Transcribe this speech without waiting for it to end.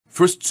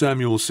1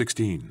 Samuel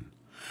 16.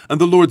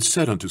 And the Lord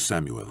said unto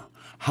Samuel,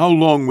 How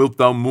long wilt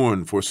thou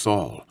mourn for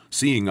Saul,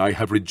 seeing I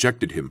have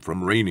rejected him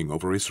from reigning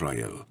over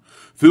Israel?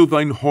 Fill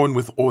thine horn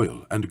with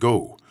oil, and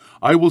go.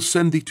 I will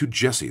send thee to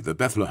Jesse the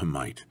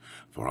Bethlehemite,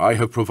 for I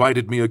have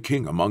provided me a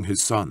king among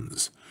his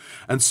sons.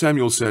 And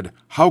Samuel said,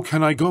 How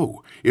can I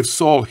go? If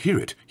Saul hear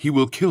it, he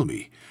will kill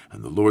me.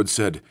 And the Lord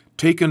said,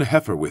 Take an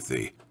heifer with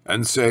thee,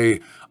 and say,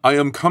 I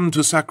am come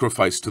to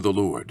sacrifice to the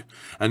Lord.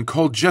 And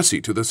call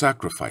Jesse to the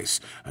sacrifice,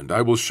 and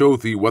I will show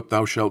thee what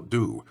thou shalt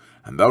do.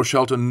 And thou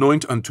shalt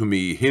anoint unto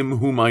me him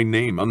whom I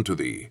name unto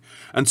thee.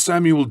 And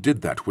Samuel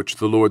did that which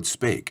the Lord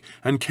spake,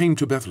 and came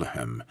to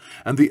Bethlehem.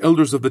 And the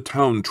elders of the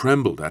town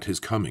trembled at his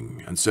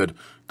coming, and said,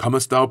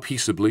 Comest thou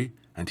peaceably?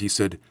 And he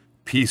said,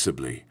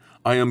 Peaceably.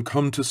 I am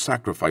come to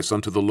sacrifice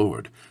unto the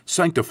Lord.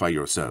 Sanctify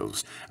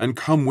yourselves, and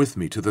come with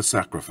me to the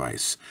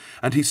sacrifice.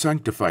 And he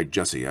sanctified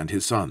Jesse and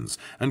his sons,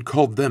 and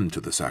called them to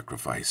the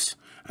sacrifice.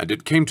 And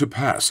it came to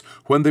pass,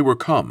 when they were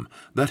come,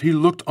 that he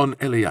looked on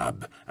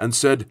Eliab, and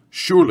said,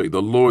 Surely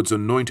the Lord's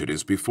anointed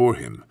is before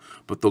him.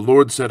 But the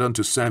Lord said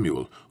unto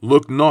Samuel,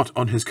 Look not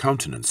on his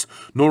countenance,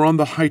 nor on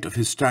the height of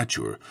his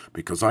stature,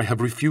 because I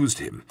have refused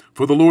him.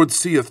 For the Lord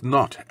seeth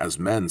not as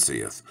man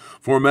seeth.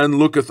 For man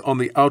looketh on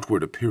the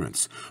outward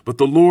appearance, but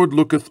the Lord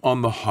looketh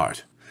on the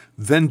heart.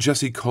 Then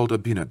Jesse called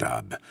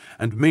Abinadab,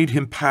 and made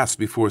him pass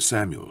before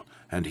Samuel.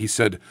 And he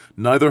said,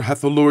 Neither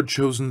hath the Lord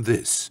chosen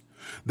this.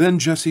 Then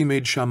Jesse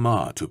made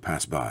Shammah to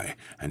pass by,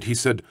 and he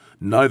said,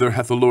 Neither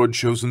hath the Lord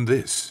chosen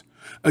this.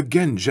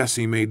 Again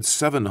Jesse made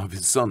 7 of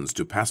his sons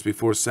to pass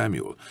before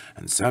Samuel.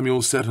 And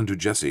Samuel said unto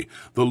Jesse,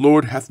 The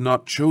Lord hath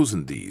not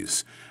chosen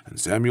these. And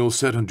Samuel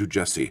said unto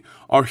Jesse,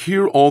 Are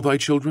here all thy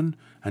children?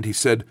 And he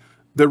said,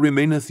 There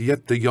remaineth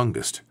yet the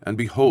youngest, and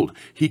behold,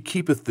 he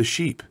keepeth the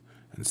sheep.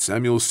 And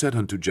Samuel said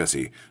unto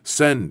Jesse,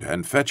 Send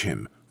and fetch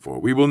him, for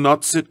we will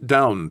not sit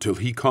down till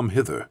he come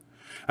hither.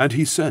 And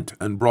he sent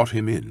and brought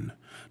him in.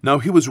 Now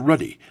he was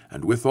ruddy,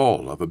 and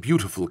withal of a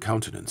beautiful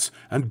countenance,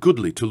 and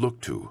goodly to look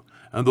to.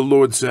 And the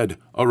Lord said,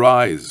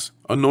 Arise,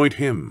 anoint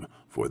him,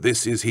 for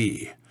this is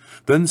he.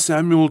 Then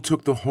Samuel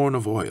took the horn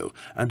of oil,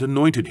 and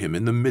anointed him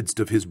in the midst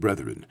of his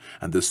brethren.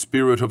 And the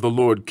Spirit of the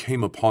Lord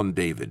came upon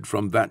David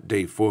from that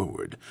day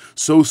forward.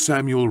 So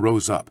Samuel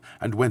rose up,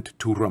 and went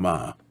to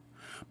Ramah.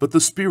 But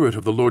the Spirit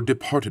of the Lord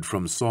departed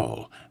from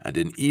Saul, and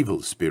an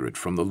evil spirit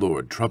from the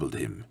Lord troubled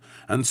him.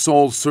 And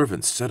Saul's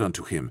servants said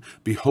unto him,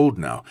 Behold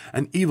now,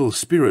 an evil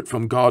spirit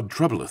from God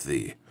troubleth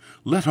thee.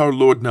 Let our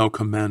Lord now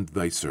command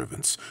thy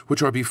servants,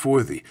 which are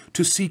before thee,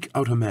 to seek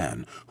out a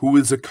man, who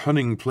is a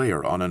cunning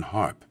player on an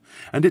harp.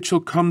 And it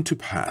shall come to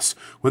pass,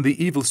 when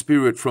the evil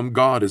spirit from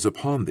God is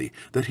upon thee,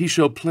 that he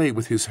shall play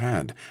with his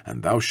hand,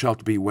 and thou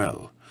shalt be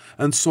well.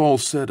 And Saul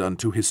said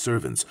unto his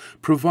servants,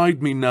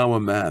 Provide me now a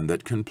man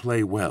that can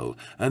play well,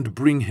 and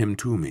bring him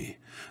to me.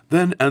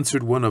 Then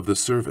answered one of the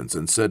servants,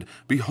 and said,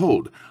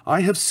 Behold,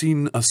 I have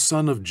seen a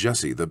son of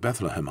Jesse the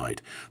Bethlehemite,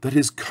 that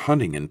is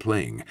cunning in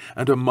playing,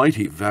 and a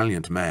mighty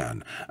valiant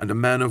man, and a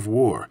man of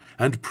war,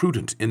 and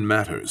prudent in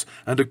matters,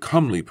 and a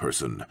comely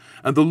person,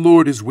 and the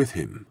Lord is with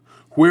him.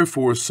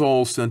 Wherefore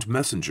Saul sent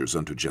messengers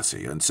unto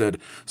Jesse, and said,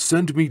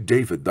 Send me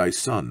David thy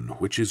son,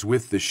 which is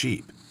with the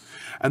sheep.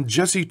 And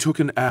Jesse took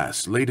an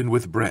ass laden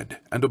with bread,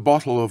 and a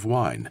bottle of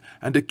wine,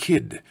 and a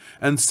kid,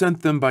 and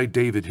sent them by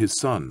David his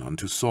son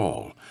unto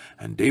Saul.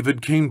 And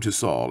David came to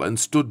Saul, and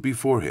stood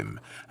before him,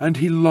 and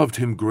he loved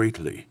him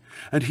greatly,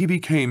 and he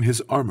became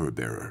his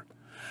armor-bearer.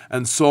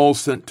 And Saul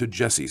sent to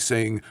Jesse,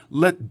 saying,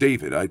 Let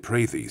David, I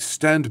pray thee,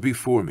 stand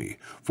before me,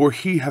 for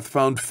he hath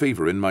found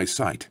favor in my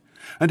sight.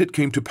 And it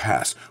came to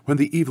pass, when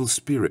the evil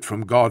spirit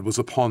from God was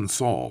upon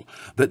Saul,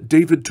 that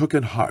David took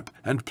an harp,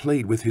 and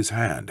played with his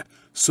hand.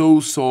 So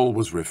Saul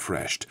was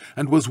refreshed,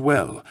 and was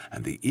well,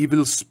 and the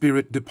evil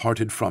spirit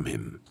departed from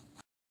him.